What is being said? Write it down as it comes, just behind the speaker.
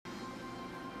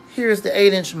Here's the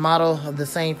 8-inch model of the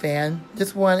same fan.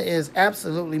 This one is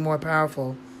absolutely more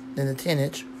powerful than the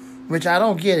 10-inch, which I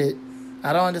don't get it.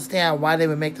 I don't understand why they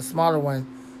would make the smaller one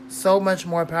so much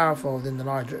more powerful than the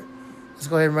larger. Let's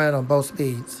go ahead and run it on both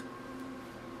speeds.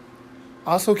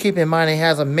 Also keep in mind it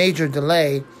has a major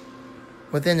delay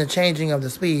within the changing of the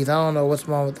speeds. I don't know what's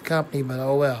wrong with the company, but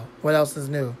oh well. What else is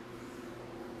new?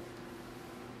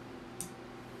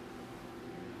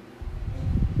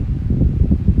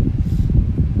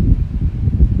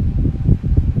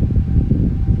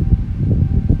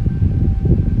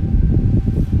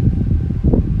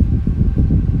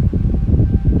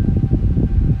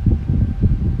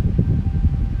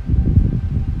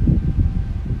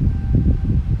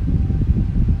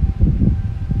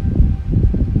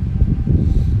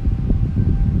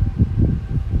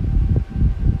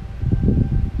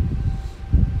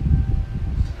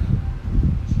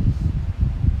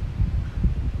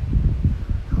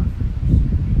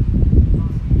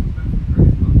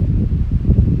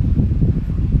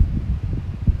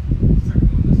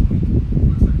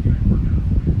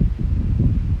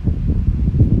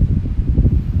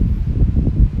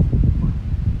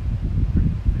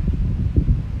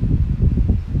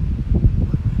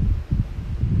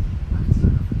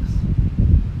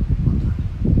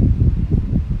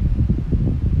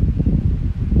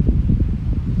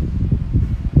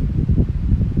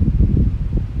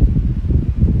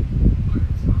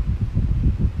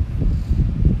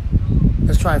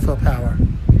 Let's try full power.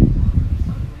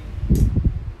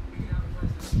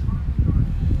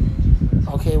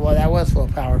 Okay, well that was full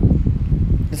power.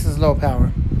 This is low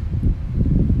power.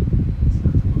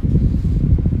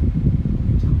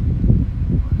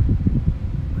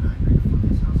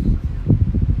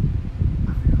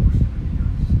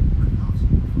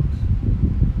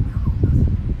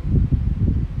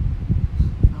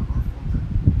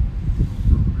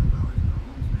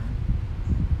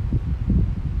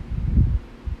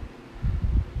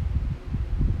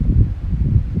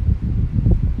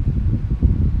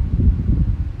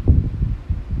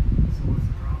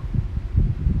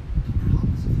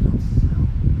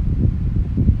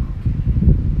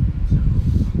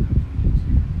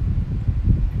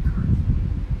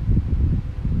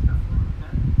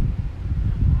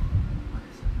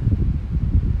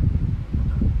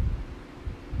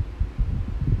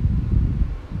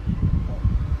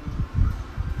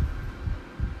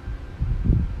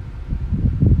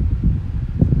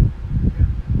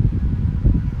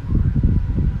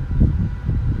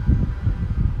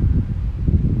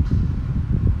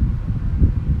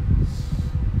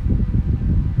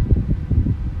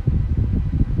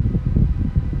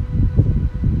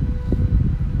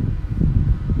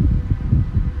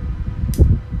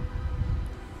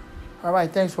 All right,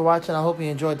 thanks for watching. I hope you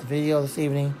enjoyed the video this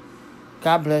evening.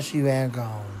 God bless you and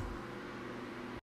gone.